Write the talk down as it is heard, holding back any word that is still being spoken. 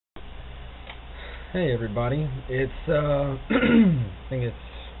Hey everybody, it's I think it's,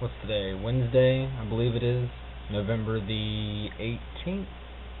 what's today, Wednesday, I believe it is, November the 18th?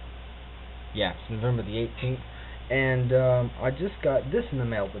 Yeah, it's November the 18th, and I just got this in the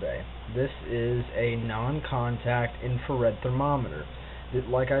mail today. This is a non-contact infrared thermometer.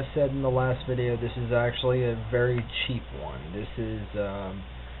 Like I said in the last video, this is actually a very cheap one. This is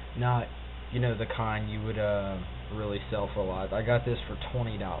not, the kind you would really sell for a lot. I got this for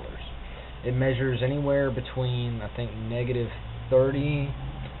 $20. It measures anywhere between, I think, negative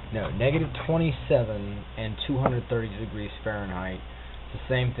 27 and 230 degrees Fahrenheit. It's the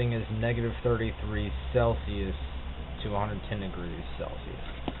same thing as negative 33 Celsius to 110 degrees Celsius.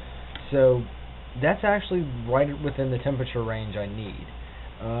 So that's actually right within the temperature range I need.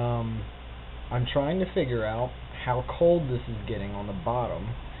 I'm trying to figure out how cold this is getting on the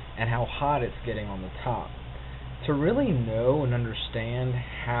bottom and how hot it's getting on the top. To really know and understand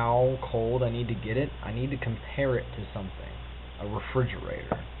how cold I need to get it, I need to compare it to something, a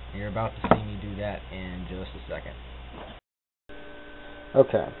refrigerator. And you're about to see me do that in just a second.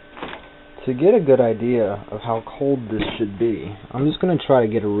 Okay, to get a good idea of how cold this should be, I'm just going to try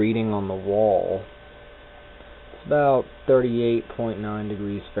to get a reading on the wall. It's about 38.9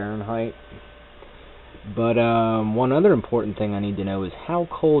 degrees Fahrenheit. But one other important thing I need to know is how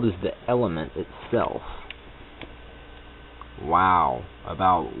cold is the element itself. Wow,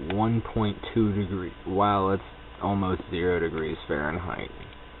 about 1.2 degrees. Wow, that's almost 0 degrees Fahrenheit.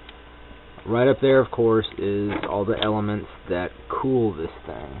 Right up there, of course, is all the elements that cool this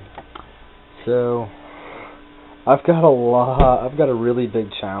thing. So, I've got a really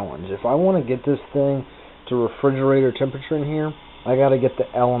big challenge. If I want to get this thing to refrigerator temperature in here, I got to get the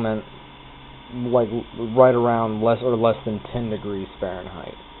element like right around less than 10 degrees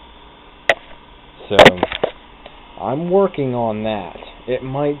Fahrenheit. So I'm working on that. It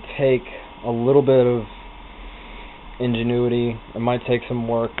might take a little bit of ingenuity. It might take some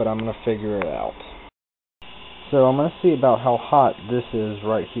work, but I'm going to figure it out. So I'm going to see about how hot this is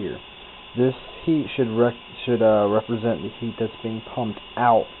right here. This heat should represent the heat that's being pumped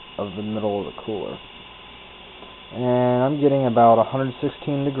out of the middle of the cooler. And I'm getting about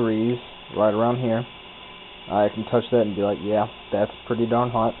 116 degrees right around here. I can touch that and be like, yeah, that's pretty darn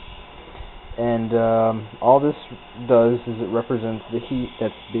hot. And all this does is it represents the heat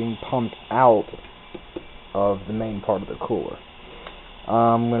that's being pumped out of the main part of the cooler.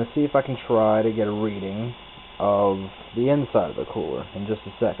 I'm going to see if I can try to get a reading of the inside of the cooler in just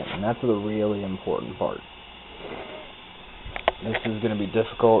a second, and that's the really important part. This is going to be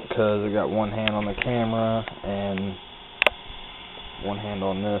difficult because I got one hand on the camera and one hand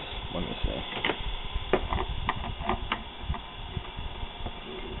on this. Let me see.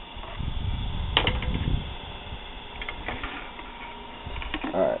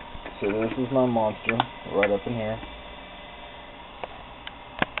 Alright, so this is my monster right up in here.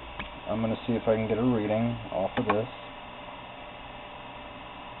 I'm going to see if I can get a reading off of this.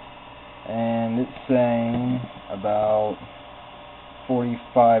 And it's saying about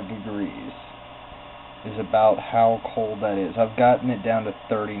 45 degrees is about how cold that is. I've gotten it down to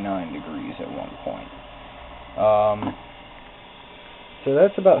 39 degrees at one point. So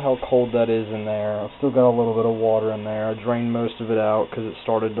that's about how cold that is in there. I've still got a little bit of water in there. I drained most of it out because it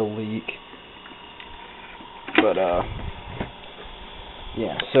started to leak. But,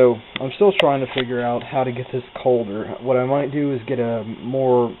 yeah, so I'm still trying to figure out how to get this colder. What I might do is get a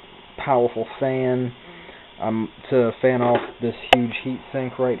more powerful fan to fan off this huge heat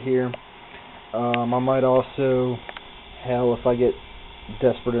sink right here. I might also, hell, if I get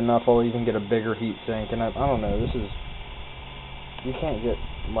desperate enough, I'll even get a bigger heat sink. And I don't know, you can't get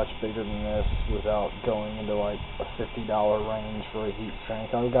much bigger than this without going into like a $50 range for a heat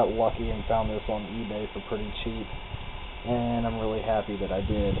sink. I got lucky and found this on eBay for pretty cheap, and I'm really happy that I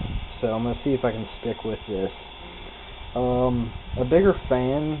did. So I'm going to see if I can stick with this. A bigger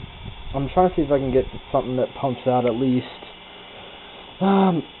fan, I'm trying to see if I can get something that pumps out at least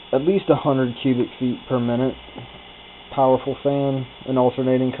 100 cubic feet per minute. Powerful fan, an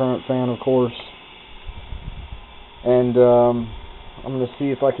alternating current fan, of course. And I'm going to see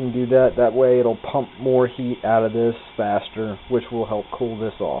if I can do that. That way it'll pump more heat out of this faster, which will help cool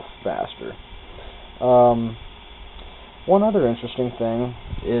this off faster. One other interesting thing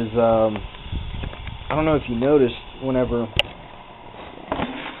is, I don't know if you noticed, whenever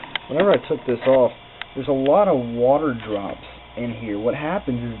I took this off, there's a lot of water drops in here. What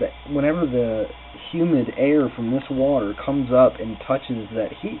happens is that whenever the humid air from this water comes up and touches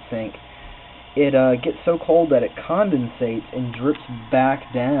that heat sink, it gets so cold that it condensates and drips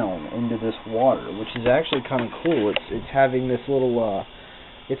back down into this water, which is actually kind of cool. It's having this little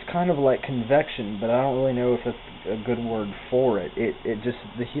it's kind of like convection, but I don't really know if that's a good word for it. It just,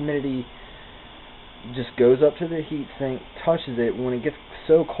 the humidity just goes up to the heat sink, touches it. When it gets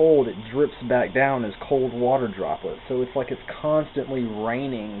so cold, it drips back down as cold water droplets. So it's like it's constantly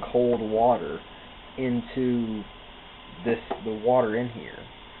raining cold water into the water in here,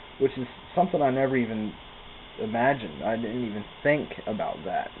 which is something I never even imagined. I didn't even think about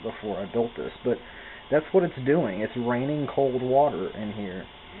that before I built this, but that's what it's doing. It's raining cold water in here,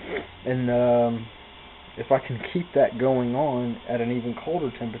 and if I can keep that going on at an even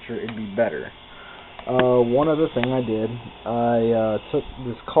colder temperature, it'd be better. One other thing I did, I took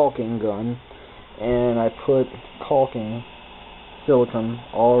this caulking gun and I put caulking silicone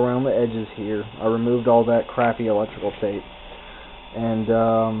all around the edges here. I removed all that crappy electrical tape, and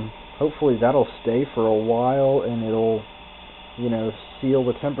hopefully that'll stay for a while and it'll, you know, seal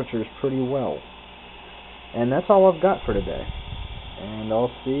the temperatures pretty well. And that's all I've got for today, and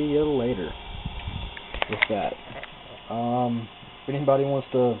I'll see you later with that. If anybody wants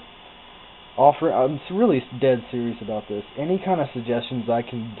to offer, I'm really dead serious about this. Any kind of suggestions I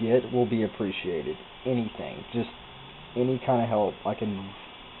can get will be appreciated. Anything, just any kind of help I can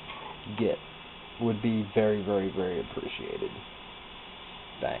get would be very, very, very appreciated.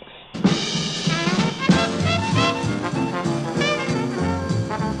 Thanks.